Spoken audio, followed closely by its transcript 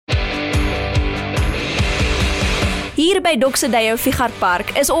Hier by Doxa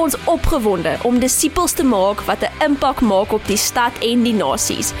Park is ons opgewonde om disippels te maak wat 'n impak maak op die stad en die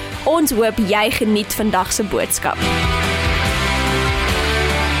nasies. Ons hoop jy geniet vandag se boodskap.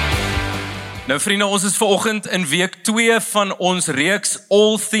 Nou vriende, ons is vanoggend in week 2 van ons reeks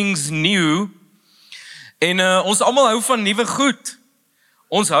All Things New. En ons almal hou van nuwe goed.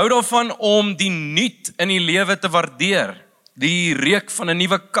 Ons hou daarvan om die nuut in die lewe te waardeer. Die reuk van 'n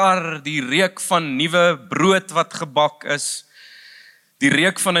nuwe kar, die reuk van nuwe brood wat gebak is, die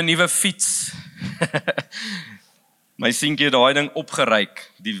reuk van 'n nuwe fiets. My seentjie het daai ding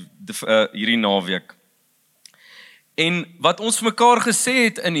opgeryk hierdie naweek. En wat ons vir mekaar gesê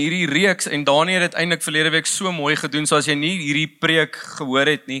het in hierdie reeks, en Dani het dit eintlik verlede week so mooi gedoen, so as jy nie hierdie preek gehoor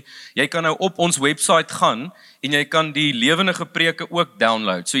het nie, jy kan nou op ons website gaan, en jy kan die lewendige preke ook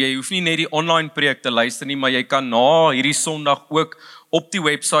download, so jy hoef nie net die online preek te luister nie, maar jy kan na hierdie Sondag ook op die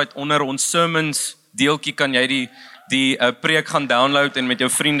website onder ons sermons deeltjie kan jy die preek gaan download en met jou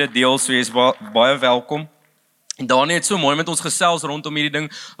vriende deel, so jy is baie welkom. En Dani het so mooi met ons gesels rondom hierdie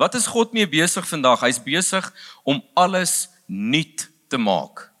ding. Wat is God mee besig vandag? Hy's besig om alles nuut te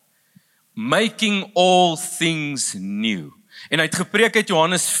maak. Making all things new. En hy het gepreek uit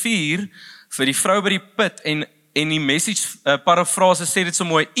Johannes 4 vir die vrou by die put en die message parafrase sê dit so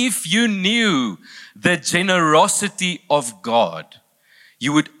mooi. If you knew the generosity of God,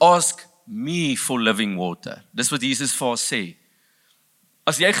 you would ask me for living water. Dis wat Jesus vir haar sê.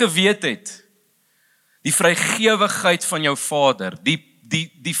 As jy geweet het die vrygewigheid van jou Vader,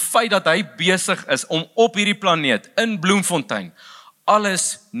 die feit dat hy besig is om op hierdie planeet, in Bloemfontein,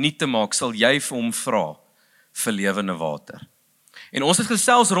 alles nuut te maak, sal jy vir hom vra vir lewende water. En ons het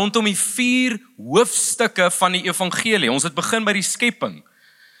gesels rondom die 4 hoofstukke van die evangelie. Ons het begin by die skepping,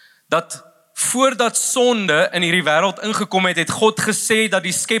 dat voordat sonde in hierdie wêreld ingekom het, het God gesê dat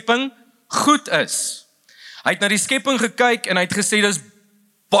die skepping goed is. Hy het na die skepping gekyk en hy het gesê, dit is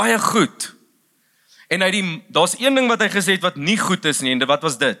baie goed. En daar's een ding wat hy gesê het wat nie goed is nie, en wat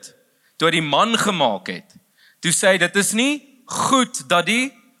was dit? Toe hy die man gemaak het, toe sê hy, dit is nie goed dat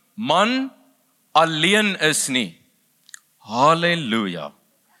die man alleen is nie. Halleluja.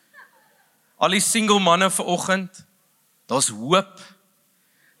 Al die single manne vanoggend, daar's hoop.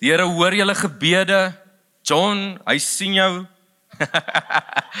 Die Here hoor julle gebede. John, hy sien jou.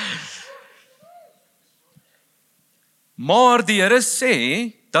 Maar die Here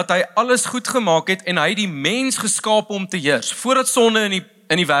sê dat hy alles goed gemaak het en hy die mens geskaap om te heers, voordat sonde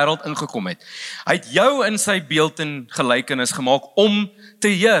in die wêreld ingekom het. Hy het jou in sy beeld en gelykenis gemaak om te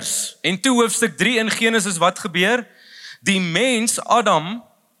heers. En toe hoofstuk 3 in Genesis, wat gebeur? Die mens, Adam,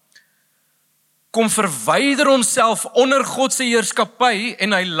 kom verwyder homself onder God se heerskappy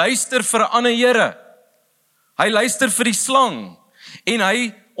en hy luister vir 'n ander Here. Hy luister vir die slang en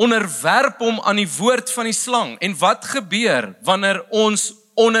hy onderwerp hom aan die woord van die slang. En wat gebeur wanneer ons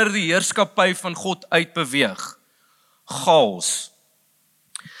onder die heerskappy van God uitbeweeg? Chaos.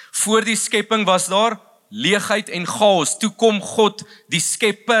 Voor die skepping was daar leegheid en chaos. Toe kom God, die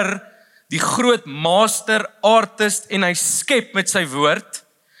skepper, die groot master artist, en hy skep met sy woord.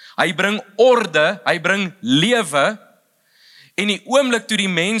 Hy bring orde, hy bring lewe. En die oomblik toe die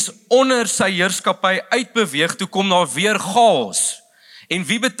mens onder sy heerskappy uitbeweeg, toe kom daar weer chaos. En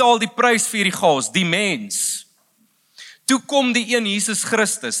wie betaal die prys vir die chaos? Die mens. Toe kom die een Jesus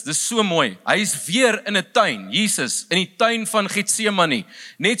Christus, dis so mooi. Hy is weer in 'n tuin, Jesus, in die tuin van Getsemane.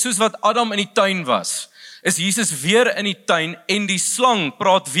 Net soos wat Adam in die tuin was, is Jesus weer in die tuin en die slang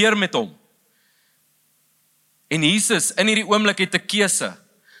praat weer met hom. En Jesus in hierdie oomblik het 'n keuse.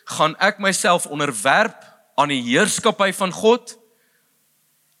 Gaan ek myself onderwerp aan die heerskappy van God?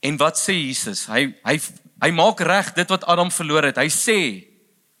 En wat sê Jesus? Hy maak reg dit wat Adam verloor het. Hy sê,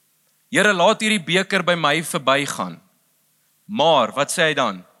 Here, laat hierdie beker by my verbygaan. Maar, wat sê hy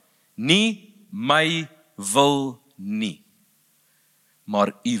dan? Nie my wil nie,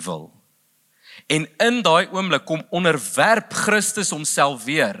 maar u wil. En in daai oomblik kom onderwerp Christus homself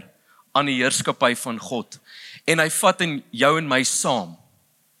weer aan die heerskappy van God. En hy vat in jou en my saam.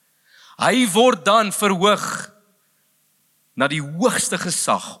 Hy word dan verhoog na die hoogste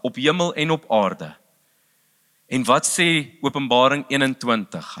gesag op hemel en op aarde. En wat sê Openbaring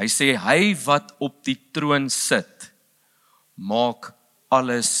 21? Hy sê, hy wat op die troon sit, maak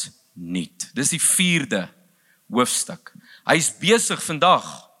alles nuut. Dis die 4de hoofstuk. Hy is besig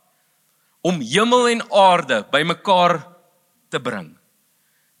vandag om hemel en aarde bymekaar te bring.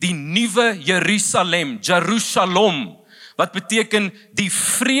 Die nuwe Jerusalem, wat beteken die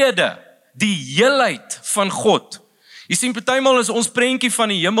vrede, die heelheid van God. Jy sien, partymal is ons prentjie van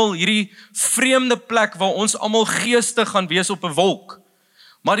die hemel hierdie vreemde plek waar ons almal geestig gaan wees op 'n wolk.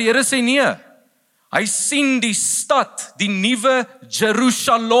 Maar die Here sê nee, Hy sien die stad, die nuwe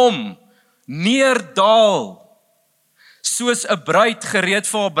Jerusalem, neerdaal, soos 'n bruid gereed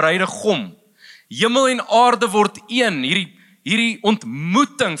vir haar bruidegom. Hemel en aarde word een, hierdie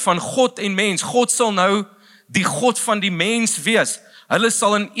ontmoeting van God en mens. God sal nou die God van die mens wees. Hulle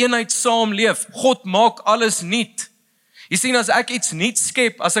sal in eenheid saamleef. God maak alles nuut. Jy sien, as ek iets nuut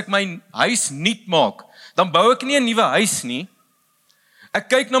skep, as ek my huis nuut maak, dan bou ek nie 'n nuwe huis nie. Ek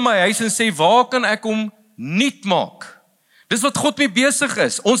kyk na my huis en sê, waar kan ek hom nuut maak? Dis wat God mee besig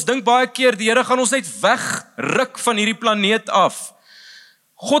is. Ons dink baie keer, die Here gaan ons net wegruk van hierdie planeet af.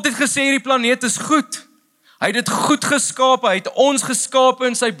 God het gesê, hierdie planeet is goed. Hy het dit goed geskaap, hy het ons geskaap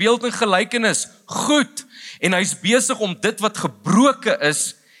in sy beeld en gelykenis. Goed. En hy's besig om dit wat gebroke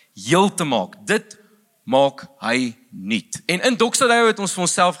is, heel te maak. Dit maak hy nuut. En in Doxa het ons vir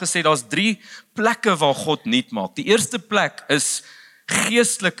onsself gesê, daar's 3 plekke waar God nuut maak. Die eerste plek is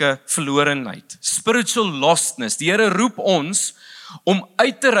geestelike verlorenheid, spiritual lostness. Die Here roep ons om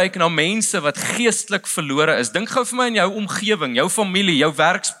uit te reik na mense wat geestelik verlore is. Dink gou vir my in jou omgewing, jou familie, jou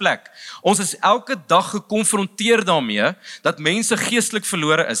werksplek. Ons is elke dag gekonfronteer daarmee dat mense geestelik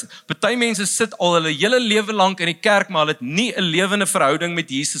verlore is. Party mense sit al hulle hele lewe lank in die kerk, maar hulle het nie 'n lewende verhouding met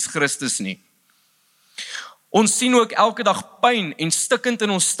Jesus Christus nie. Ons sien ook elke dag pyn en stikkend in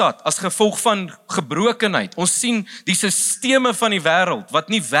ons stad as gevolg van gebrokenheid. Ons sien die sisteme van die wêreld wat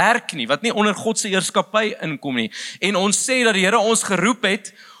nie werk nie, wat nie onder God se heerskappy inkom nie. En ons sê dat die Here ons geroep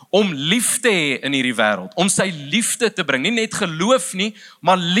het om lief te hê in hierdie wêreld, om sy liefde te bring, nie net geloof nie,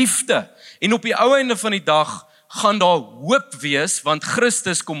 maar liefde. En op die ou einde van die dag gaan daar hoop wees, want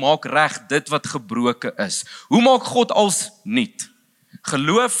Christus kom maak reg dit wat gebroke is. Hoe maak God als nuut?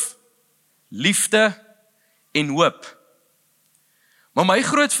 Geloof, liefde en hoop. Maar my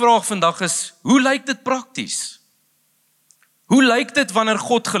groot vraag vandag is, hoe lyk dit prakties? Hoe lyk dit wanneer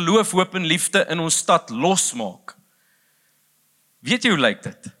God geloof, hoop en liefde in ons stad losmaak? Weet jy hoe lyk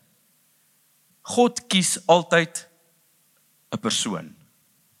dit? God kies altyd 'n persoon.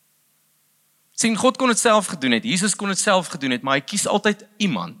 Sien, God kon dit self gedoen het, Jesus kon dit self gedoen het, maar hy kies altyd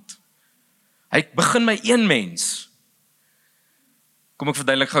iemand. Hy begin by een mens. Kom ek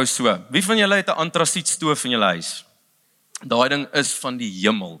verduidelik gou so. Wie van julle het 'n antrasietstoof in julle huis? Daai ding is van die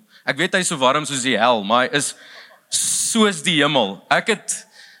hemel. Ek weet hy is so warm soos die hel, maar hy is soos die hemel. Ek het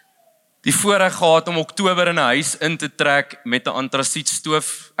die voorreg gehad om Oktober in 'n huis in te trek met 'n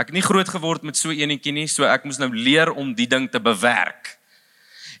antrasietstoof. Ek het nie groot geword met so enetjie nie, so ek moes nou leer om die ding te bewerk.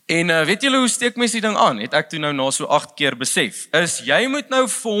 En weet julle hoe steek mens die ding aan? Het ek toe nou na so 8 keer besef. Is jy moet nou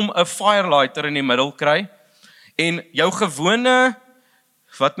vir hom 'n firelighter in die middel kry en jou gewone,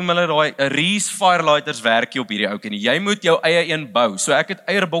 wat noem hulle daai, 'n Reese firelighters werk jy op hierdie ouetjie. Jy moet jou eie een bou. So ek het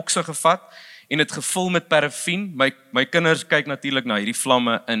eierbokse gevat en dit gevul met parafin. My kinders kyk natuurlik na hierdie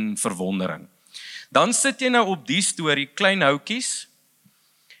vlamme in verwondering. Dan sit jy nou op die storie klein houtjies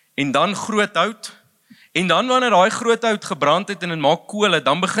en dan groot hout. En dan wanneer daai groot hout gebrand het en dit maak kole,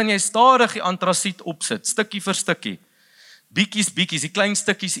 dan begin jy stadig die antrasiet opsit, stukkie vir stukkie. Bietjies, die klein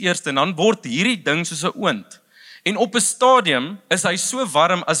stukkies eers en dan word hierdie ding soos 'n oond. En op 'n stadium is hy so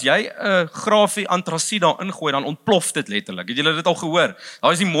warm, as jy 'n grafie antrasiet daar ingooi, dan ontplof dit letterlik. Het julle dit al gehoor?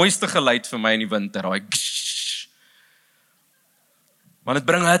 Daai is die mooiste geluid vir my in die winter, daai gsh. Want dit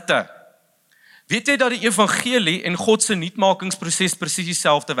bring hitte. Weet jy dat die evangelie en God se nuutmakingsproses presies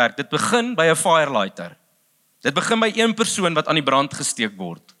dieselfde werk? Dit begin by 'n firelighter. Dit begin by een persoon wat aan die brand gesteek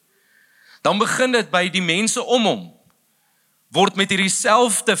word. Dan begin dit by die mense om hom. Word met hierdie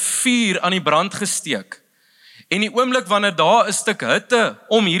selfde vuur aan die brand gesteek. En die oomblik wanneer daar 'n stuk hitte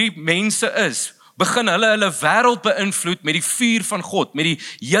om hierdie mense is, begin hulle wêreld beïnvloed met die vuur van God, met die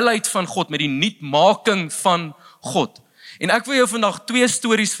heelheid van God, met die nuutmaking van God. En ek wil jou vandag 2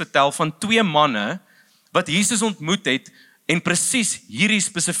 stories vertel van 2 manne wat Jesus ontmoet het en presies hierdie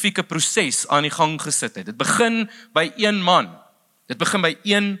spesifieke proses aan die gang gesit het. Dit begin by een man. Dit begin by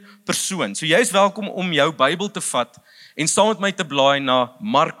een persoon. So jy is welkom om jou Bybel te vat en saam met my te blaai na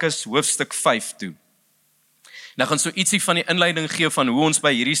Markus hoofstuk 5 toe. Nou gaan so ietsie van die inleiding gee van hoe ons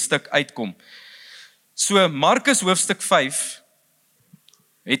by hierdie stuk uitkom. So Markus hoofstuk 5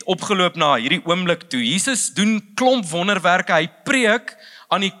 het opgeloop na hierdie oomblik toe. Jesus doen klomp wonderwerke, hy preek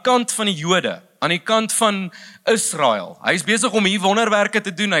aan die kant van die Jode, aan die kant van Israel. Hy is besig om hier wonderwerke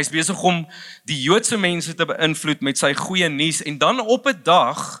te doen, hy is besig om die Joodse mense te beïnvloed met sy goeie nuus. En dan op 'n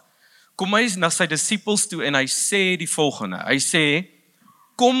dag kom hy na sy disippels toe en hy sê die volgende. Hy sê,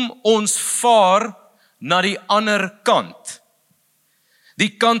 kom ons vaar na die ander kant.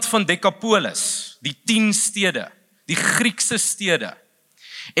 Die kant van Decapolis, die 10 stede, die Griekse stede.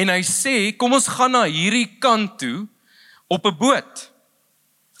 En hy sê, kom ons gaan na hierdie kant toe op 'n boot.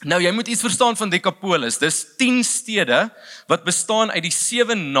 Nou, jy moet iets verstaan van Decapolis. Dis 10 stede wat bestaan uit die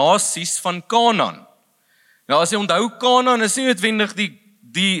 7 nasies van Kanaan. Nou, as jy onthou, Kanaan is nie noodwendig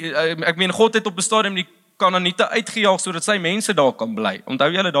ek meen, God het op 'n stadium die Kanaaniete uitgejaag sodat sy mense daar kan bly.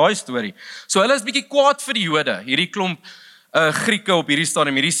 Onthou julle daai storie? So hulle is bietjie kwaad vir die Jode, hierdie klomp Grieke op hierdie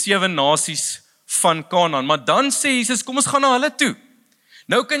stadium, hierdie 7 nasies van Kanaan. Maar dan sê Jesus, kom ons gaan na hulle toe.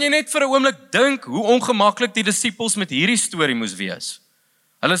 Nou kan jy net vir 'n oomblik dink hoe ongemaklik die disippels met hierdie storie moes wees.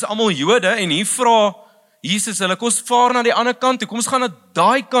 Hulle is almal Jode en hier vra Jesus hulle, kom ons vaar na die ander kant toe, kom ons gaan na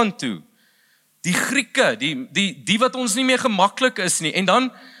daai kant toe. Die Grieke, die wat ons nie meer gemaklik is nie. En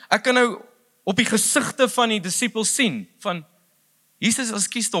dan, ek kan nou op die gesigte van die disippels sien, van Jesus,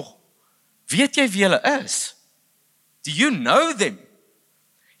 ekskuus tog, weet jy wie hulle is? Do you know them?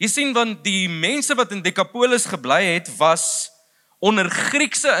 Jy sien, want die mense wat in Decapolis gebly het, was onder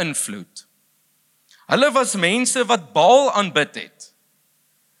Griekse invloed. Hulle was mense wat Baal aanbid het.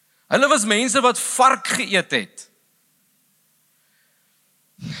 Hulle was mense wat vark geëet het.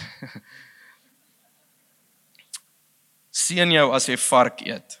 Sien jou as jy vark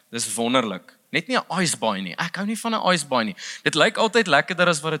eet. Dis wonderlik. Net nie 'n icebaai nie. Ek hou nie van 'n icebaai nie. Dit lyk altyd lekkerder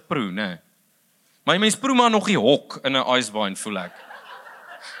as wat dit proe, né? Maar mens proe maar nog die hok in 'n icebaai, voel ek.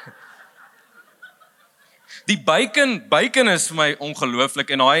 Die bacon is vir my ongelooflik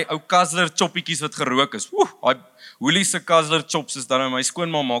en daai ou Kassler choppietjies wat gerook is. Daai Hoelie se Kassler chops is dan my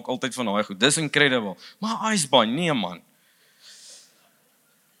skoonma maak altyd van daai goed. Dis incredible. Maar icebaai, nee man.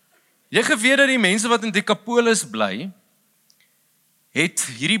 Jy geweet dat die mense wat in Decapolis bly, het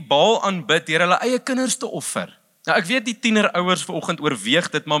hierdie Baal aanbid deur hulle eie kinders te offer. Nou ek weet die tienerouers vanoggend oorweeg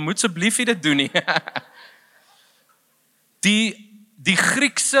dit, maar moet asseblief nie dit doen nie. Die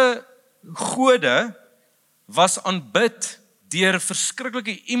Griekse gode was aanbid deur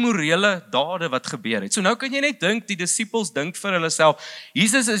verskriklike immorele dade wat gebeur het. So nou kan jy net dink, die disippels dink vir hulle self,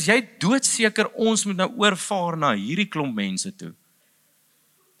 Jesus, is jy doodseker ons moet nou oorvaar na hierdie klomp mense toe?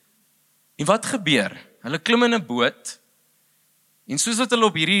 En wat gebeur? Hulle klim in 'n boot, en soos wat hulle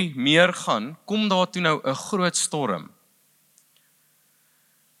op hierdie meer gaan, kom daar toe nou 'n groot storm.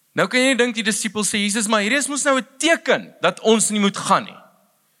 Nou kan jy dink die disippels sê, Jesus, maar hierdie is mos nou 'n teken dat ons nie moet gaan nie.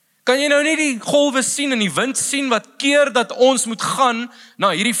 Kan jy nou nie die golwe sien en die wind sien wat keer dat ons moet gaan na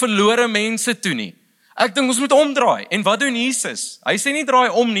hierdie verlore mense toe nie? Ek dink ons moet omdraai. En wat doen Jesus? Hy sê nie draai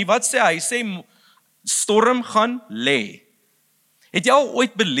om nie. Wat sê hy? Hy sê storm gaan lê. Het jy al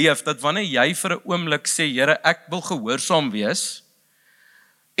ooit beleef dat wanneer jy vir 'n oomblik sê, Here, ek wil gehoorsaam wees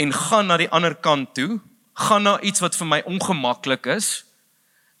en gaan na die ander kant toe, gaan na iets wat vir my ongemaklik is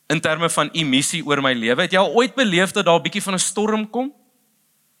in terme van u missie oor my lewe? Het jy al ooit beleef dat daar 'n bietjie van 'n storm kom?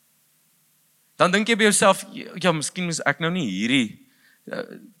 Dan dink jy by jouself, ja, miskien moes ek nou nie hierdie.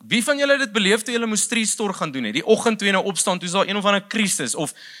 Wie van julle het dit beleef toe julle moes street store gaan doen het? Die oggend toe jy nou opstaan, toe is daar een of ander krisis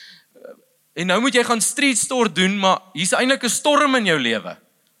of en nou moet jy gaan street store doen, maar hier's eintlik 'n storm in jou lewe.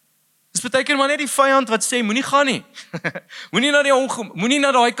 Dis baie keer maar net die vyand wat sê moenie gaan nie. moenie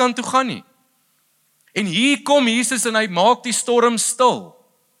na daai kant toe gaan nie. En hier kom Jesus en hy maak die storm stil.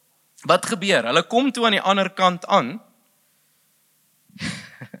 Wat gebeur? Hulle kom toe aan die ander kant aan.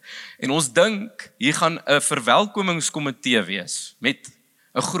 En ons dink hier gaan 'n verwelkomingskomitee wees met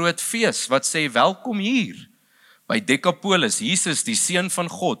 'n groot fees wat sê welkom hier by Decapolis, Jesus die seun van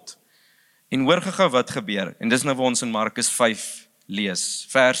God. En hoor gou wat gebeur. En dis nou waar ons in Markus 5 lees.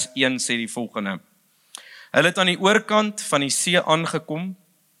 Vers 1 sê die volgende. Hulle het aan die oorkant van die see aangekom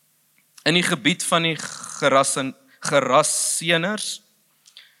in die gebied van die Geraseners.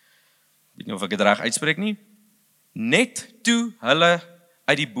 Weet nie of ek dit reg uitspreek nie. Net toe hulle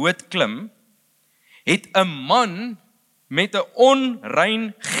uit die boot klim, het 'n man met 'n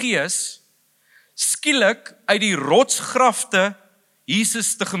onrein gees skielik uit die rotsgrafte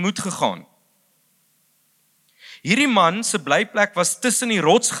Jesus tegemoet gegaan. Hierdie man se blyplek was tussen die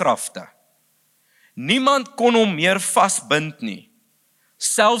rotsgrafte. Niemand kon hom meer vasbind nie,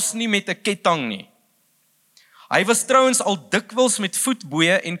 selfs nie met 'n ketting nie. Hy was trouens al dikwels met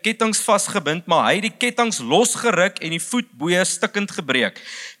voetboeie en kettinge vasgebind, maar hy het die kettinge losgeruk en die voetboeie stukkend gebreek.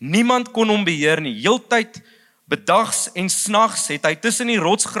 Niemand kon hom beheer nie. Heeltyd bedags en snags het hy tussen die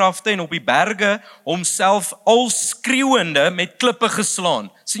rotsgrafte en op die berge homself al skreeuende met klippe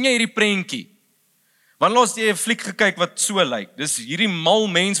geslaan. Sien jy hierdie prentjie? Wanneer laas jy 'n fliek gekyk wat so lyk? Dis hierdie mal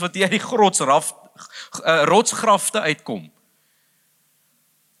mens wat hier uit die rotsgrafte uitkom.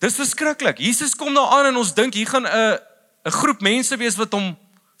 Dis verskriklik. Jesus kom daar aan en ons dink hier gaan 'n groep mense wees wat hom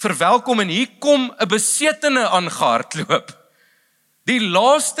verwelkom en hier kom 'n besetene aangehardloop. Die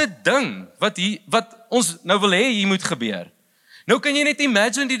laaste ding wat ons nou wil hê hier moet gebeur. Nou kan jy net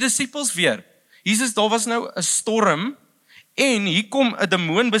imagine die disippels weer. Jesus, daar was nou 'n storm En hier kom 'n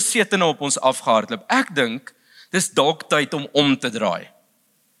demoonbesetene op ons afgehardloop. Ek dink, dis dalk tyd om te draai.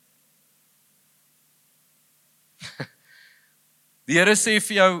 Die Here sê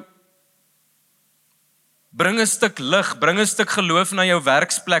vir jou, bring 'n stuk lig, bring 'n stuk geloof na jou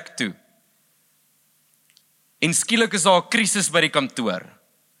werksplek toe. En skielik is daar 'n krisis by die kantoor.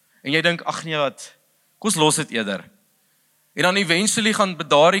 En jy dink, ag nee wat, kom ons los dit eerder. En dan eventually gaan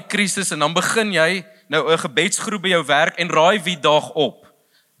bedaar die krisis en dan begin jy nou 'n gebedsgroep by jou werk en raai wie daag op?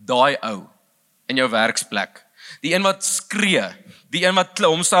 Daai ou in jou werksplek. Die een wat skree, die een wat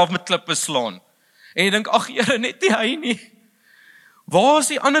homself met klippe slaan. En jy dink, ag Here, net nie hy nie. Waar is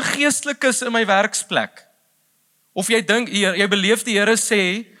die ander geestelikes in my werksplek? Of jy dink, jy beleef die Here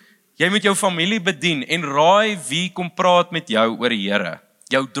sê, jy moet jou familie bedien en raai wie kom praat met jou oor die Here?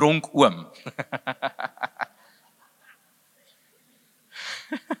 Jou dronk oom.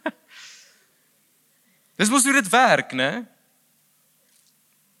 Dis mos hoe dit werk, né?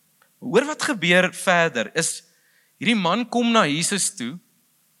 Hoor wat gebeur verder, is hierdie man kom na Jesus toe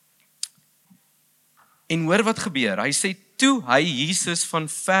en hoor wat gebeur. Hy sê, toe hy Jesus van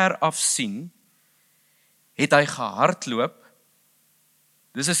ver af sien, het hy gehardloop.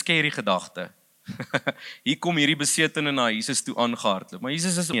 Dis 'n scary gedagte. Hier kom hierdie besetene na Jesus toe aangehardloop, maar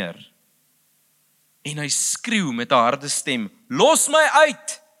Jesus is meer. En hy skreeu met 'n harde stem, los my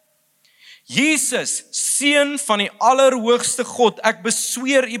uit! Jesus, seun van die allerhoogste God, ek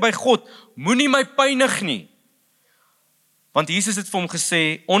besweer u by God, moenie my pynig nie. Want Jesus het vir hom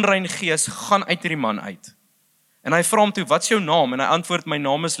gesê, onrein gees, gaan uit hierdie man uit. En hy vra hom toe, wat is jou naam? En hy antwoord, my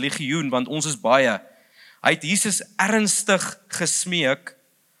naam is Legioen, want ons is baie. Hy het Jesus ernstig gesmeek,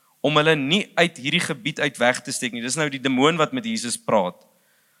 om hulle nie uit hierdie gebied uit weg te steek nie. Dis nou die demoon wat met Jesus praat.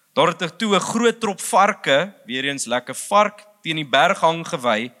 Daar het toe 'n groot trop varke, weer eens lekker vark, teen die berg hang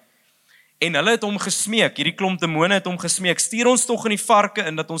gewy, en hulle het hom gesmeek, hierdie klomp demone het hom gesmeek, stuur ons tog in die varke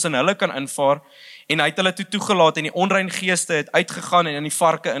in, dat ons in hulle kan invaar, en hy het hulle toe toegelaat, en die onrein geeste het uitgegaan en in die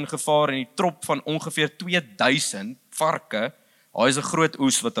varke ingevaar, en die trop van ongeveer 2000 varke, hy is 'n groot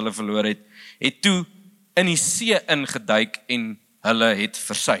oes wat hulle verloor het toe in die see ingeduik, en hulle het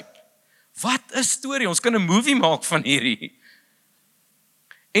versuip. Wat 'n storie, ons kan 'n movie maak van hierdie.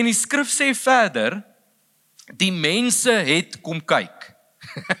 En die skrif sê verder, die mense het kom kyk.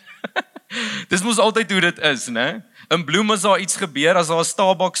 Dis mos altyd hoe dit is, né? In Bloem as daar iets gebeur, as daar 'n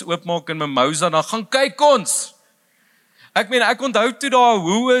Starbucks oopmaak in Mimosa, dan gaan kyk ons. Ek onthou toe daar 'n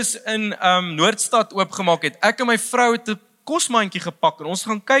Woolworths in Noordstad oopgemaak het. Ek en my vrou het 'n kosmandjie gepak en ons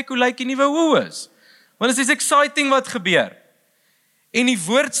gaan kyk hoe lyk die nuwe Woolworths. Want dit is exciting wat gebeur. En die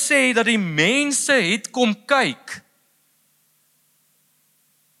woord sê dat die mense het kom kyk.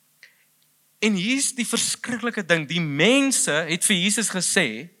 En hier's die verskriklike ding, die mense het vir Jesus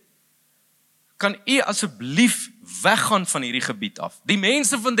gesê, kan u asseblief weggaan van hierdie gebied af. Die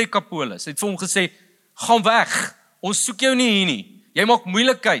mense van Decapolis het vir hom gesê, gaan weg, ons soek jou nie hier nie. Jy maak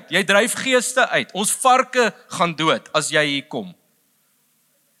moeilikheid, jy dryf geeste uit, ons varke gaan dood as jy hier kom.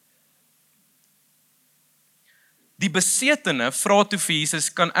 Die besetene vra toe vir Jesus,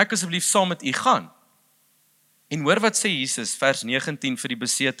 kan ek asseblief saam met u gaan? En hoor wat sê Jesus, vers 19 vir die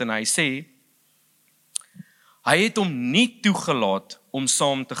besetene, hy sê, hy het hom nie toegelaat om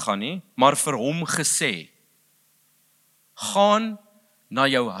saam te gaan nie, maar vir hom gesê, gaan na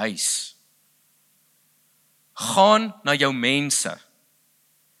jou huis, gaan na jou mense,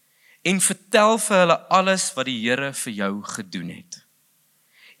 en vertel vir hulle alles wat die Here vir jou gedoen het,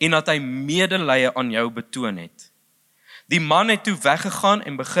 en dat hy medelee aan jou betoon het. Die man het toe weggegaan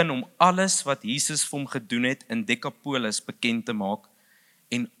en begin om alles wat Jesus vir hom gedoen het in Decapolis bekend te maak,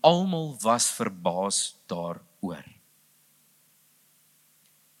 en almal was verbaas daaroor.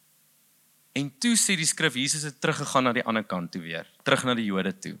 En toe sê die skrif, Jesus het teruggegaan na die ander kant toe weer, terug na die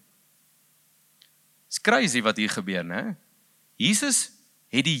Jode toe. It's crazy wat hier gebeur, né? Jesus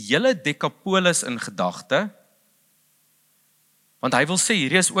het die hele Decapolis in gedagte, want hy wil sê,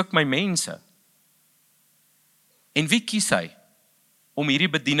 hierdie is ook my mense. En wie kies hy om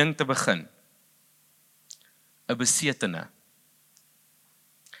hierdie bediening te begin? 'n besetene.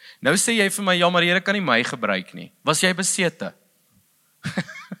 Nou sê jy vir my, ja, maar Here kan nie my gebruik nie. Was jy besete?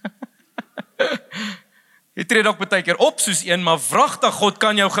 Jy tree dalk baie keer op soos een, maar wragtig, God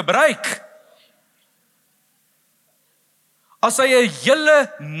kan jou gebruik. As hy 'n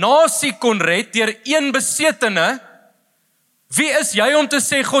hele nasie kon red deur een besetene, wie is jy om te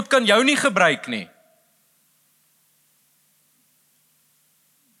sê God kan jou nie gebruik nie?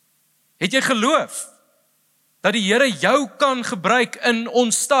 Het jy geloof dat die Here jou kan gebruik in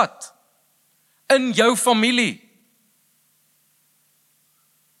ons stad, in jou familie?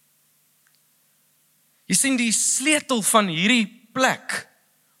 Jy sien die sleutel van hierdie plek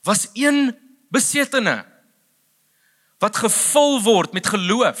was een besetene wat gevul word met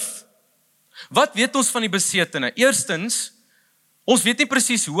geloof. Wat weet ons van die besetene? Eerstens, ons weet nie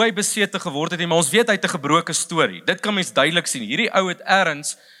presies hoe hy besete geword het nie, maar ons weet hy het 'n gebroke storie. Dit kan mens duidelik sien. Hierdie ou het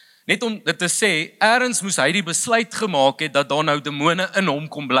ergens, net om dit te sê, ergens moes hy die besluit gemaak het dat daar nou demone in hom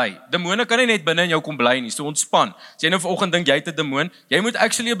kom bly. Demone kan nie net binne in jou kom bly nie, so ontspan. As jy nou vanoggend dink jy het 'n demoon, jy moet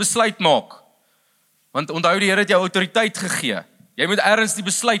actually 'n besluit maak. Want onthou die Here het jou autoriteit gegee. Jy moet ergens die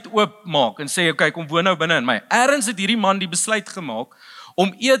besluit oopmaak en sê, okay, kom woon nou binne in my. Ergens het hierdie man die besluit gemaak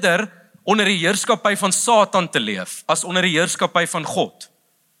om eerder onder die heerskappy van Satan te leef, as onder die heerskappy van God.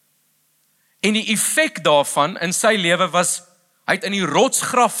 En die effek daarvan in sy lewe was, hy het in die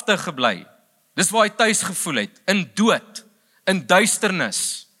rotsgrafte gebly. Dis waar hy tuis gevoel het, in dood, in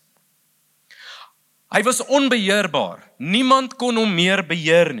duisternis. Hy was onbeheerbaar, niemand kon hom meer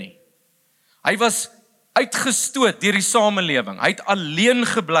beheer nie. Hy was uitgestoot deur die samelewing, hy het alleen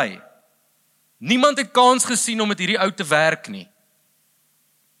gebly. Niemand het kans gesien om met hierdie ou te werk nie.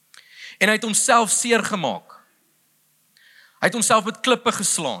 En hy het homself seer gemaak. Hy het homself met klippe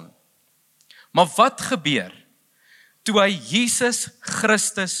geslaan. Maar wat gebeur toe hy Jesus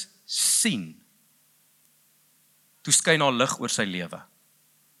Christus sien? Toe skyn daar lig oor sy lewe.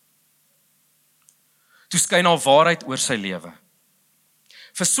 Toe skyn daar waarheid oor sy lewe.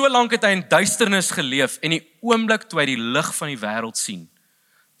 Vir so lank het hy in duisternis geleef en die oomblik toe hy die lig van die wêreld sien,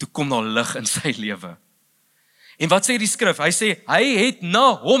 toe kom daar lig in sy lewe. En wat sê die skrif? Hy sê, hy het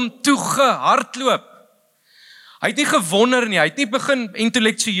na hom toe gehardloop. Hy het nie gewonder nie, hy het nie begin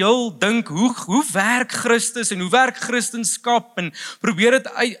intellektueel dink, hoe werk Christus en hoe werk Christenskap en probeer dit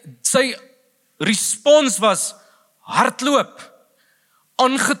uit, sy respons was, hardloop,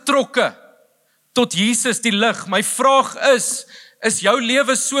 aangetrokke tot Jesus die lig. My vraag is jou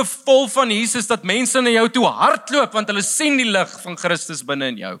lewe so vol van Jesus dat mense na jou toe hardloop want hulle sien die lig van Christus binne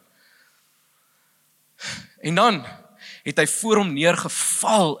in jou? En dan het hy voor hom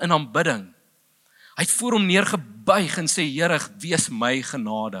neergeval in aanbidding. Hy het voor hom neergebuig en sê, Here, wees my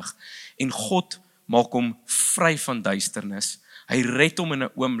genadig. En God maak hom vry van duisternis. Hy red hom in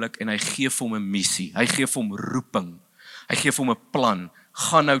 'n oomblik en hy gee vir hom 'n missie. Hy gee vir hom roeping. Hy gee vir hom 'n plan.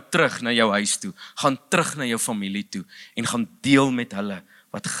 Gaan nou terug na jou huis toe. Gaan terug na jou familie toe en gaan deel met hulle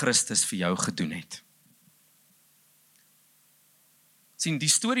wat Christus vir jou gedoen het. Sien, die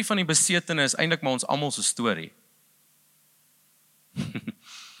storie van die besetene is eintlik maar ons almal se storie.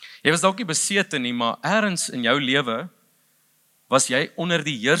 Jy was dalk nie besete nie, maar ergens in jou lewe was jy onder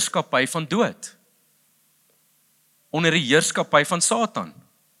die heerskappy van dood. Onder die heerskappy van Satan.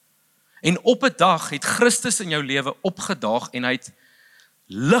 En op 'n dag het Christus in jou lewe opgedaag en hy het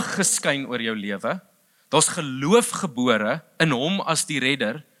lig geskyn oor jou lewe. Daar's geloof gebore in hom as die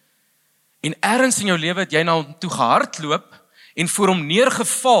redder. En ergens in jou lewe het jy na hom toe gehardloop en voor hom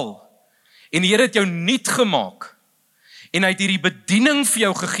neergeval. En die Here het jou nuut gemaak. En hy het hierdie bediening vir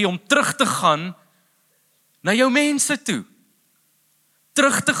jou gegee om terug te gaan na jou mense toe.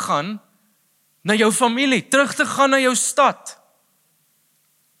 Terug te gaan na jou familie, terug te gaan na jou stad.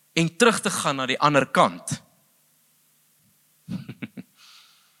 En terug te gaan na die ander kant.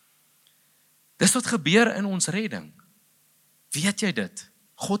 Dis wat gebeur in ons redding. Weet jy dit?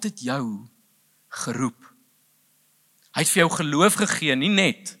 God het jou geroep. Hy het vir jou geloof gegee, nie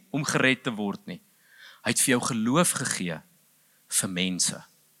net om gered te word nie. Hy het vir jou geloof gegee vir mense.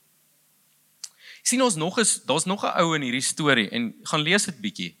 Sien daar's nog 'n ou in hierdie storie en gaan lees dit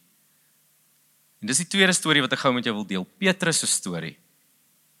bietjie. En dis die tweede storie wat ek gou met jou wil deel, Petrus se storie.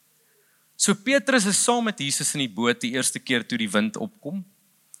 So Petrus is saam met Jesus in die boot die eerste keer toe die wind opkom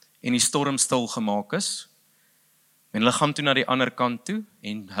en die storm stil gemaak is. En hulle gaan toe na die ander kant toe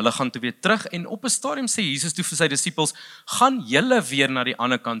en hulle gaan toe weer terug en op 'n stadium sê Jesus toe vir sy disippels, gaan julle weer na die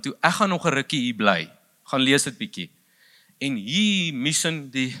ander kant toe, ek gaan nog 'n rukkie hier bly. Gaan lees dit bietjie. En hier mission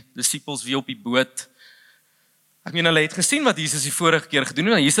die disippels weer op die boot. Ek meen hulle het gesien wat Jesus die vorige keer gedoen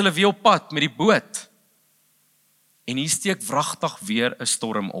het, en hier is hulle weer op pad met die boot. En hier steek wragtig weer 'n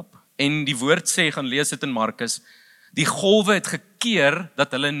storm op. En die woord sê, gaan lees dit in Markus, die golwe het gekeer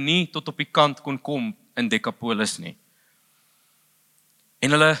dat hulle nie tot op die kant kon kom in Decapolis nie.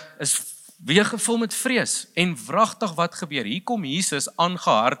 En hulle is weer gevul met vrees. En wragtig wat gebeur? Hier kom Jesus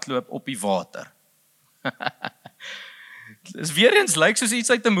aangehardloop op die water. Dis weer eens lyk soos iets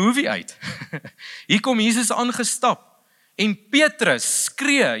uit 'n movie uit. Hier kom Jesus aangestap. En Petrus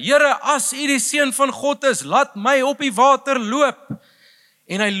skree, Here, as U die seun van God is, laat my op die water loop.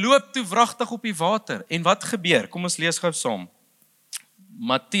 En hy loop toe wragtig op die water. En wat gebeur? Kom ons lees gou saam.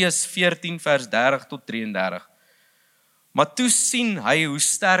 Matteus 14 vers 30 tot 33. Maar toe sien hy hoe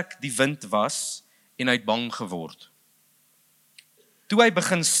sterk die wind was en hy het bang geword. Toe hy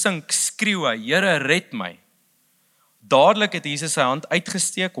begin sink, skreeu hy, Here, red my. Dadelik het Jesus sy hand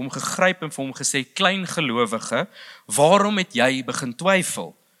uitgesteek, hom gegryp en vir hom gesê, klein gelowige, waarom het jy begin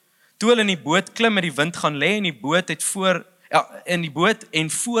twyfel? Toe hulle in die boot klim met die wind gaan lê en die boot het in die boot en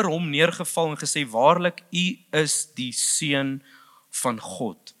voor hom neergeval en gesê, waarlik, U is die Seun van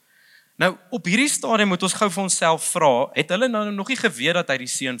God. Nou, op hierdie stadium moet ons gou vir onsself vra, het hulle nou nog nie geweet dat hy die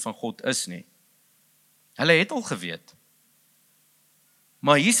Seun van God is nie? Hulle het al geweet.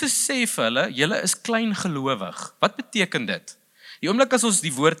 Maar Jesus sê vir hulle, julle is klein gelowig. Wat beteken dit? Die oomblik as ons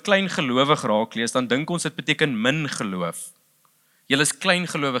die woord klein gelowig raak lees, dan dink ons dit beteken min geloof. Julle is klein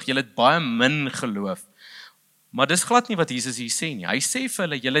gelowig, julle het baie min geloof. Maar dis glad nie wat Jesus hier sê nie. Hy sê vir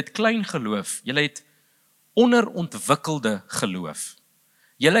hulle, julle het klein geloof, julle het onderontwikkelde geloof.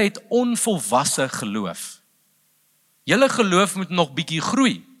 Julle het onvolwasse geloof. Julle geloof moet nog bietjie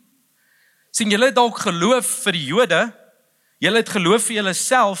groei. Sien, julle het dalk geloof vir die Jode, julle het geloof vir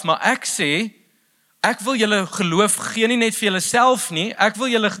julleself, maar ek sê, ek wil julle geloof gee nie net vir julleself nie, ek wil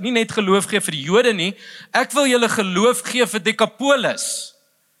julle nie net geloof gee vir die Jode nie, ek wil julle geloof gee vir Decapolis.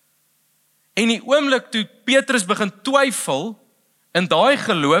 En die oomblik toe Petrus begin twyfel, in daai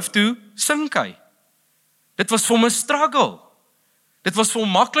geloof toe sink hy. Dit was vir hom 'n struggle. Dit was vir hom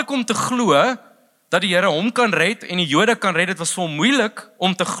maklik om te glo dat die Here hom kan red en die Jode kan red. Dit was vir hom moeilik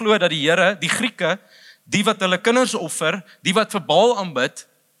om te glo dat die Here, die Grieke, die wat hulle kinders offer, die wat vir Baal aanbid,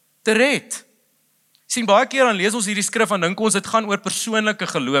 te red. Sien, baie keer dan lees ons hierdie skrif en dink ons dit gaan oor persoonlike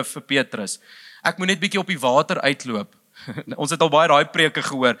geloof vir Petrus. Ek moet net bietjie op die water uitloop. Ons het al baie daai preke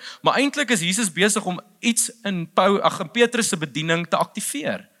gehoor, maar eintlik is Jesus besig om iets in Petrus se bediening te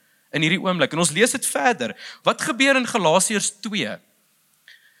aktiveer in hierdie oomblik. En ons lees dit verder. Wat gebeur in Galasiërs 2?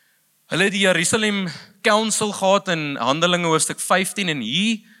 Hulle het die Jerusalem Council gehad in Handelinge hoofstuk 15 en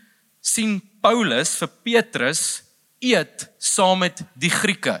hier sien Paulus vir Petrus eet saam met die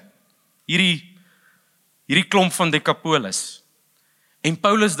Grieke. Hierdie klomp van Decapolis. En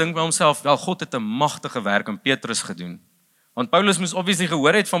Paulus dink by homself, wel God het 'n magtige werk in Petrus gedoen. Want Paulus moes obviously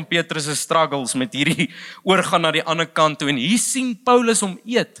gehoor het van Petrus se struggles met hierdie oorgaan na die ander kant toe. En hier sien Paulus hom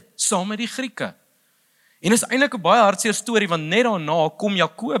eet saam met die Grieke. En is eintlik 'n baie hartseer storie, want net daarna kom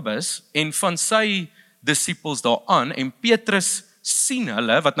Jakobus en van sy disippels daaraan en Petrus sien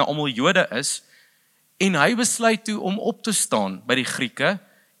hulle, wat nou almal Jode is, en hy besluit toe om op te staan by die Grieke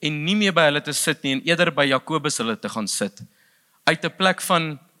en nie meer by hulle te sit nie en eerder by Jakobus hulle te gaan sit. Uit 'n plek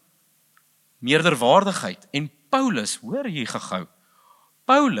van meerderwaardigheid. En Paulus, hoor hier gehou,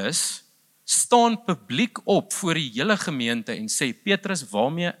 Paulus staan publiek op voor die hele gemeente en sê, Petrus,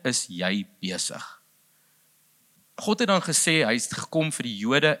 waarmee is jy besig? God het dan gesê, hy het gekom vir die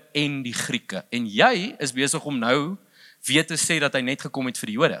Jode en die Grieke. En jy is besig om nou weer te sê dat hy net gekom het vir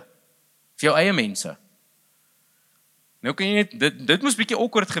die Jode. Vir jou eie mense. Nou kan jy net, dit moes bietjie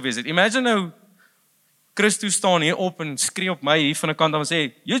awkward gewees het. Imagine nou, Christus staan hier op en skree op my hier van 'n kant af en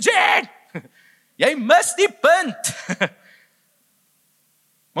sê, Eugene, jy mis die punt.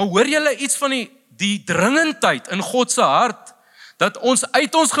 Maar hoor julle iets van die dringendheid in God se hart, dat ons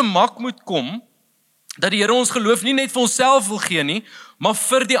uit ons gemak moet kom, dat die Here ons geloof nie net vir onsself wil gee nie, maar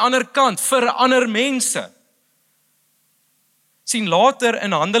vir die ander kant, vir ander mense. Sien, later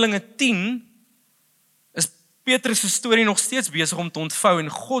in Handelinge 10, is Petrus se storie nog steeds besig om te ontvou, en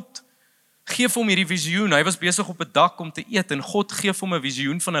God gee vir hom hierdie visioen. Hy was besig op 'n dak om te eet, en God gee vir hom 'n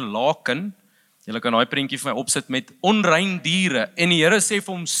visioen van 'n laken. Julle kan daai prentjie vir my opsit met onrein diere, en die Here sê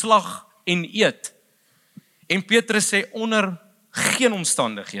vir hom, slag en eet. En Petrus sê, onder geen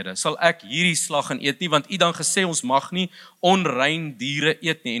omstandighede sal ek hierdie slag en eet nie, want U dan gesê ons mag nie onrein diere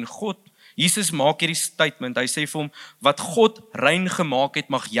eet nie. En Jesus maak hierdie statement, hy sê vir hom, wat God rein gemaak het,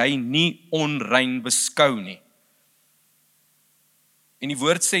 mag jy nie onrein beskou nie. En die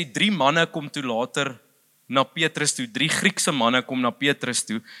woord sê, 3 manne kom toe later na Petrus toe, 3 Griekse manne kom na Petrus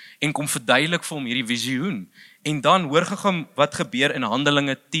toe, en kom verduidelik vir hom hierdie visioen. En dan hoor gou wat gebeur in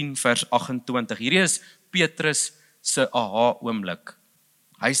Handelinge 10 vers 28. Hierdie is Petrus se aha oomblik.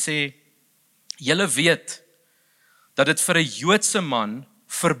 Hy sê, julle weet, dat dit vir 'n Joodse man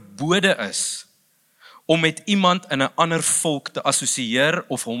verbode is, om met iemand in 'n ander volk te assosieer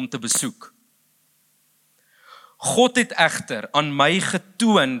of hom te besoek. God het egter aan my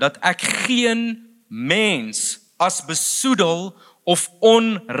getoon dat ek geen mens as besoedel of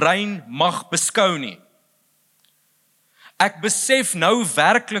onrein mag beskou nie. Ek besef nou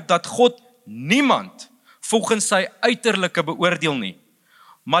werklik dat God niemand volgens sy uiterlike beoordeel nie,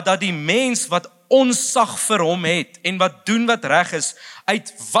 maar dat die mens wat onsag vir hom het en wat doen wat reg is,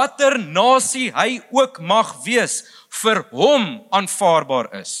 uit watter nasie hy ook mag wees, vir hom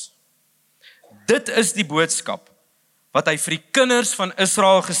aanvaarbaar is. dit is die boodskap wat hy vir die kinders van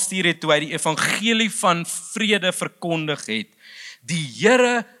Israel gestuur het toe hy die evangelie van vrede verkondig het. Die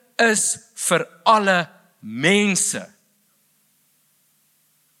Here is vir alle mense.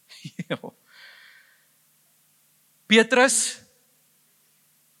 Petrus,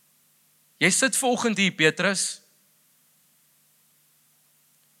 jy sit vanoggend hier, Petrus.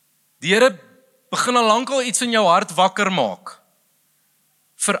 Die Here begin al lankal iets in jou hart wakker maak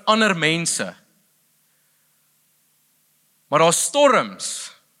vir ander mense. Maar daar's storms.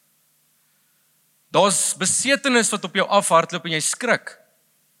 Daar's besetenis wat op jou afhardloop en jy skrik.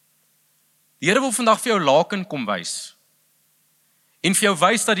 Die Here wil vandag vir jou laken kom wys. En vir jou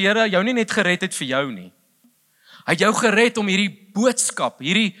wys dat die Here jou nie net gered het vir jou nie. Hy het jou gered om hierdie boodskap,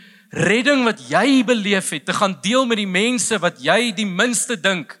 hierdie redding wat jy beleef het, te gaan deel met die mense wat jy die minste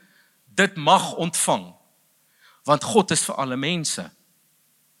dink, dit mag ontvang. Want God is vir alle mense.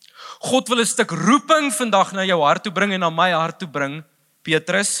 God wil 'n stuk roeping vandag na jou hart toe bring en na my hart toe bring,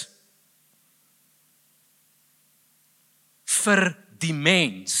 Petrus, vir die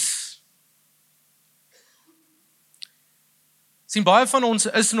mens. Sien, baie van ons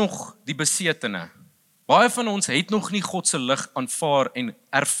is nog die besetene. Baie van ons het nog nie God se lig aanvaar en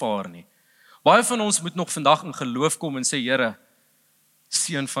ervaar nie. Baie van ons moet nog vandag in geloof kom en sê, Here,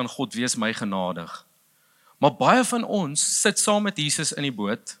 Seun van God, wees my genadig. Maar baie van ons sit saam met Jesus in die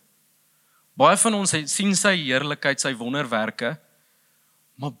boot. Baie van ons sien sy heerlikheid, sy wonderwerke.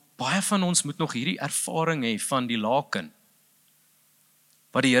 Maar baie van ons moet nog hierdie ervaring hê van die laken.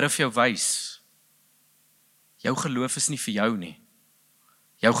 Wat die Here vir jou wys. Jou geloof is nie vir jou nie.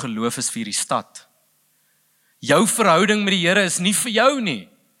 Jou geloof is vir die stad. Jou verhouding met die Here is nie vir jou nie.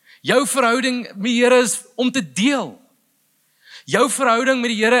 Jou verhouding met die Here is om te deel. Jou verhouding met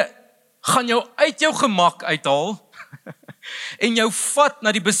die Here gaan jou uit jou gemak uithaal en jou vat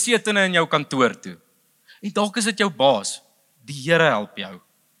na die besetene in jou kantoor toe. En dalk is dit jou baas. Die Here help jou.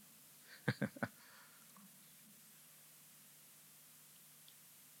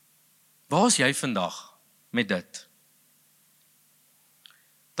 Waar is jy vandag met dit?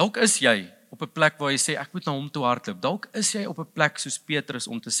 Dalk is jy op 'n plek waar jy sê, ek moet na hom toe hardloop. Dalk is jy op 'n plek soos Petrus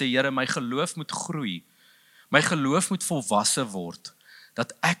om te sê, Here, my geloof moet groei. My geloof moet volwasse word,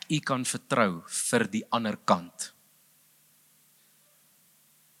 dat ek U kan vertrou vir die ander kant.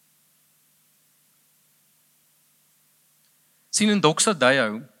 Sien in Doxa,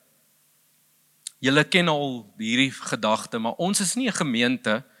 julle ken al hierdie gedagte, maar ons is nie 'n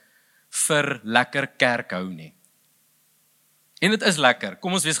gemeente vir lekker kerk hou nie. En dit is lekker,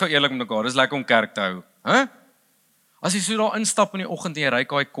 kom ons wees gou eerlik met mekaar, dit is lekker om kerk te hou. As jy so daar instap in die oggend en jy ruik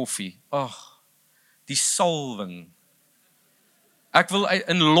daai koffie, die salwing. Ek wil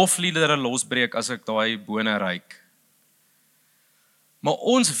in lofliedere losbreek as ek daai bone ruik. Maar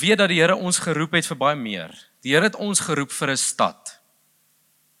ons weet dat die Here ons geroep het vir baie meer. Die Here het ons geroep vir 'n stad.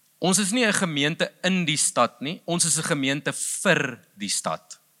 Ons is nie 'n gemeente in die stad nie, ons is 'n gemeente vir die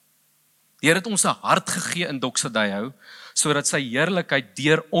stad. Die Here het ons 'n hart gegee in Doxa, sodat sy heerlikheid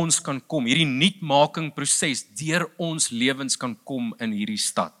deur ons kan kom, hierdie nuutmaking proses deur ons lewens kan kom in hierdie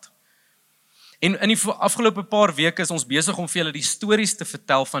stad. En in die afgelope paar weke is ons besig om vir julle die stories te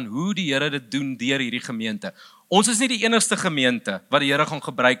vertel van hoe die Here dit doen deur hierdie gemeente. Ons is nie die enigste gemeente wat die Here gaan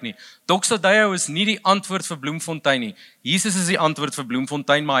gebruik nie. Doxa is nie die antwoord vir Bloemfontein nie. Jesus is die antwoord vir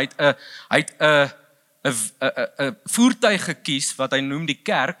Bloemfontein, maar hy het 'n voertuig gekies wat hy noem die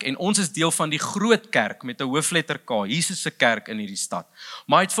kerk, en ons is deel van die groot kerk met 'n hoofletter K, Jesus se kerk in hierdie stad.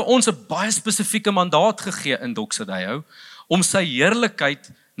 Maar hy het vir ons 'n baie spesifieke mandaat gegee in Doxa om sy heerlikheid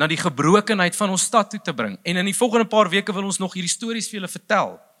na die gebrokenheid van ons stad toe te bring. En in die volgende paar weke wil ons nog hierdie stories vir julle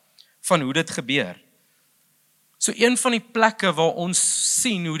vertel van hoe dit gebeur. So een van die plekke waar ons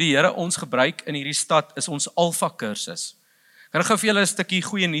sien hoe die Here ons gebruik in hierdie stad is ons Alpha kursus. Kan ek gou vir julle 'n stukkie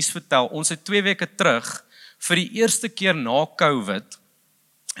goeie nuus vertel? Ons het 2 weke terug vir die eerste keer na COVID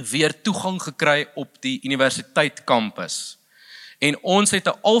weer toegang gekry op die universiteit kampus. En ons het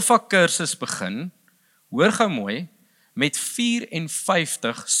 'n Alpha kursus begin, hoor gou mooi, met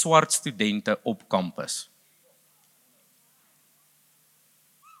 54 swart studente op kampus.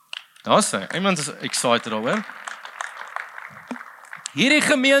 Daar sê, iemand is excited daaroor. Hierdie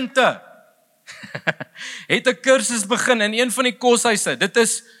gemeente het 'n kursus begin in een van die koshuise. Dit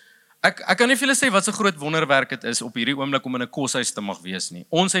is, ek kan nie vir julle sê wat so groot wonderwerk dit is op hierdie oomblik om in 'n koshuis te mag wees nie.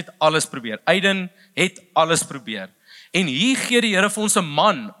 Ons het alles probeer. Aiden het alles probeer. En hier gee die Here vir ons 'n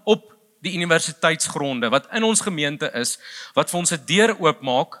man op die universiteitsgronde wat in ons gemeente is, wat vir ons 'n deur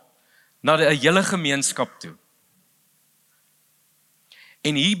oopmaak na 'n hele gemeenskap toe.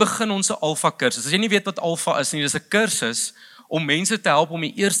 En hier begin ons 'n Alpha kursus. As jy nie weet wat Alpha is nie, dis 'n kursus om mense te help om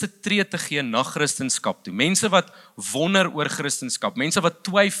die eerste tree te gee na Christendom toe. Mense wat wonder oor Christendom, mense wat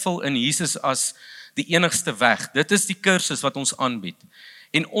twyfel in Jesus as die enigste weg. Dit is die kursus wat ons aanbied.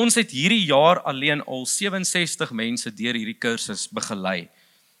 En ons het hierdie jaar alleen al 67 mense deur hierdie kursus begelei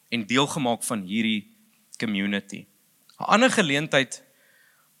en deelgemaak van hierdie community. 'n Ander geleentheid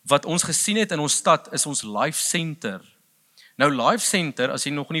wat ons gesien het in ons stad is ons Life Center. Nou Life Center, as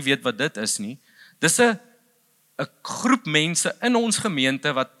jy nog nie weet wat dit is nie, dis 'n groep mense in ons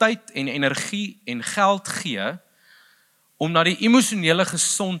gemeente wat tyd en energie en geld gee om na die emosionele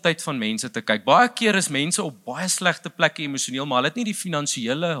gesondheid van mense te kyk. Baie keer is mense op baie slegte plekke emosioneel, maar hulle het nie die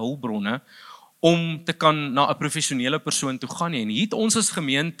finansiële hulpbronne om te kan na 'n professionele persoon toe gaan nie. En hier het ons as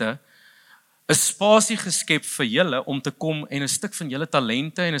gemeente 'n spasie geskep vir julle om te kom en 'n stuk van julle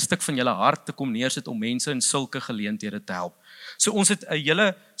talente en 'n stuk van julle hart te kom neersit om mense in sulke geleenthede te help. So ons het 'n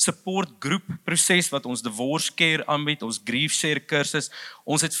hele support groep proses wat ons divorce care aanbied, ons grief share kursus.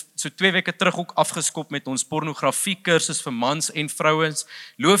 Ons het so 2 weke terug ook afgeskop met ons pornografie kursus vir mans en vrouens.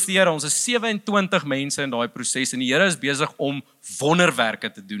 Loof die Here, ons is 27 mense in daai proses en die Here is besig om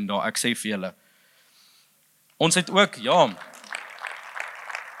wonderwerke te doen daar, ek sê vir julle. Ons het ook,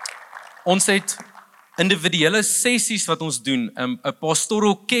 ons het individuele sessies wat ons doen, 'n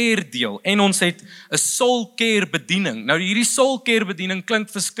pastoral care deel en ons het 'n soul care bediening. Nou hierdie soul care bediening klink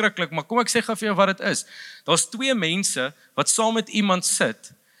verskriklik, maar kom ek sê gou vir jou wat dit is. Daar's 2 mense wat saam met iemand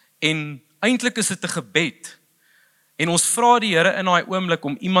sit en eintlik is dit 'n gebed. En ons vra die Here in daai oomblik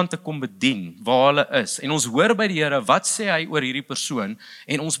om iemand te kom bedien waar hulle is. En ons hoor by die Here wat sê hy oor hierdie persoon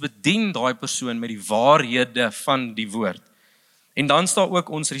en ons bedien daai persoon met die waarhede van die woord. En dan staan ook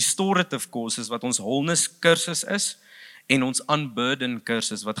ons restorative courses wat ons wholeness kursus is en ons unburden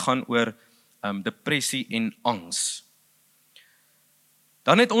kursus wat gaan oor depressie en angs.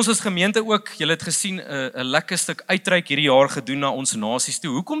 Dan het ons as gemeente ook, julle het gesien, 'n lekker stuk uitreik hierdie jaar gedoen na ons nasies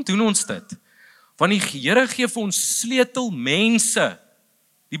toe. Hoekom doen ons dit? Want die Here gee vir ons sleutelmense,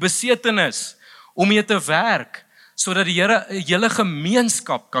 die besetenis om mee te werk sodat die Here 'n hele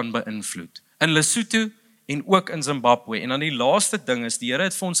gemeenskap kan beïnvloed in Lesotho en ook in Zimbabwe. En dan die laaste ding is, die Here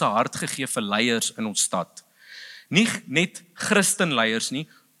het vir ons 'n hart gegee vir leiers in ons stad. Nie net Christenleiers nie,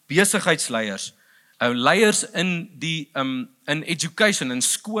 besigheidsleiers, leiers in die in education, in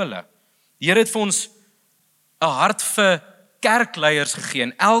skole. Die Here het vir ons 'n hart vir kerkleiers gegee.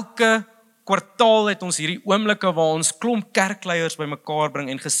 En elke kwartaal het ons hierdie oomblikke waar ons klomp kerkleiers bymekaar bring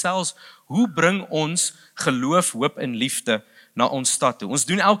en gesels, hoe bring ons geloof, hoop en liefde na ons stad toe. Ons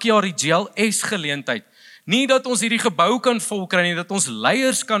doen elke jaar die GLS geleentheid. Nie dat ons hierdie gebou kan vol kry nie, dat ons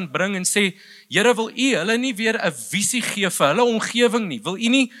leiers kan bring en sê, Here, wil U hulle nie weer 'n visie gee vir hulle omgewing nie? Wil U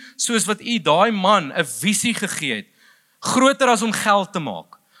nie, soos wat U daai man 'n visie gegee het, groter as om geld te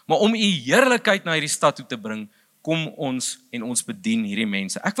maak, maar om U heerlikheid na hierdie stad toe te bring, kom ons en ons bedien hierdie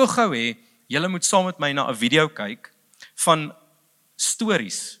mense. Ek wil gou hê, julle moet saam met my na 'n video kyk van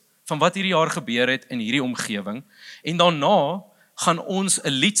stories van wat hierdie jaar gebeur het in hierdie omgewing en daarna gaan ons 'n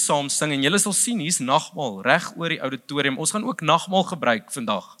lied saam sing en julle sal sien hier's nagmaal reg oor die auditorium. Ons gaan ook nagmaal gebruik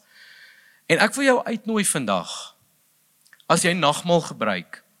vandag. En ek wil jou uitnooi vandag. As jy nagmaal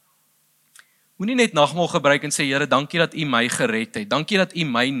gebruik, moenie net nagmaal gebruik en sê Here, dankie dat U my gered het. Dankie dat U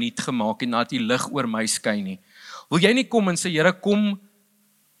my nuut gemaak het en dat U lig oor my skyn nie. Wil jy nie kom en sê Here,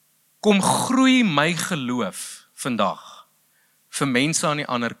 kom groei my geloof vandag vir mense aan die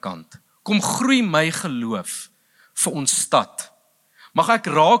ander kant. Kom groei my geloof vir ons stad. Mag ek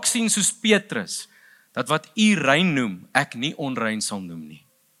raak sien soos Petrus, dat wat U rein noem, ek nie onrein sal noem nie.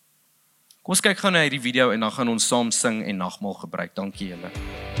 Kom ons kyk gou na hierdie video en dan gaan ons saam sing en nagmaal gebruik. Dankie julle.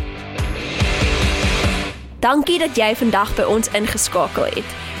 Dankie dat jy vandag by ons ingeskakel het.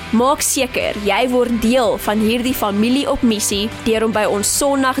 Maak seker, jy word deel van hierdie familie op missie deur om by ons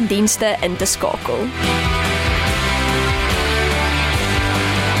Sondagdienste in te skakel.